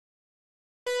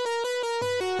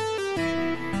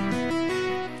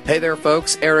Hey there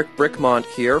folks, Eric Brickmont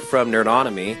here from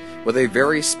Nerdonomy with a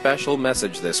very special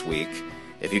message this week.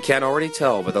 If you can't already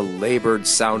tell by the labored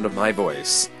sound of my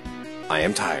voice, I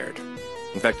am tired.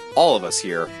 In fact, all of us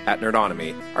here at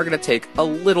Nerdonomy are going to take a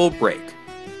little break.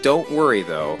 Don't worry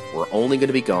though, we're only going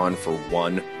to be gone for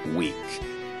 1 week.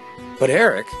 But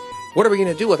Eric, what are we going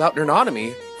to do without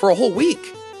Nerdonomy for a whole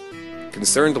week?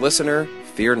 Concerned listener,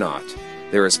 fear not.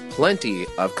 There is plenty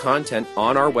of content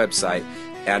on our website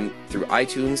and through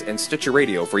iTunes and Stitcher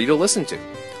Radio for you to listen to.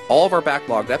 All of our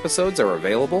backlogged episodes are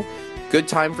available. Good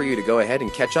time for you to go ahead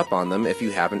and catch up on them if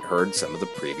you haven't heard some of the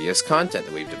previous content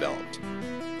that we've developed.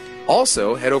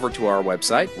 Also, head over to our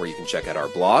website where you can check out our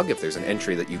blog. If there's an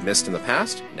entry that you've missed in the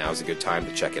past, now's a good time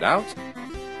to check it out.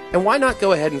 And why not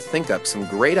go ahead and think up some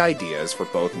great ideas for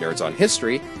both Nerds on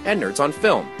History and Nerds on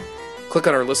Film? Click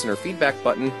on our listener feedback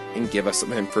button and give us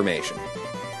some information.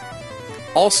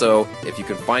 Also, if you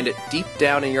can find it deep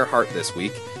down in your heart this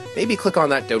week, maybe click on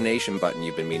that donation button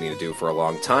you've been meaning to do for a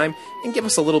long time and give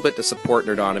us a little bit to support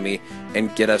Nerdonomy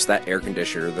and get us that air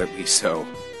conditioner that we so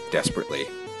desperately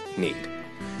need.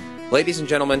 Ladies and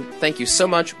gentlemen, thank you so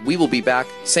much. We will be back,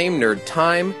 same nerd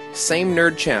time, same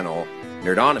nerd channel,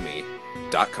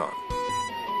 nerdonomy.com.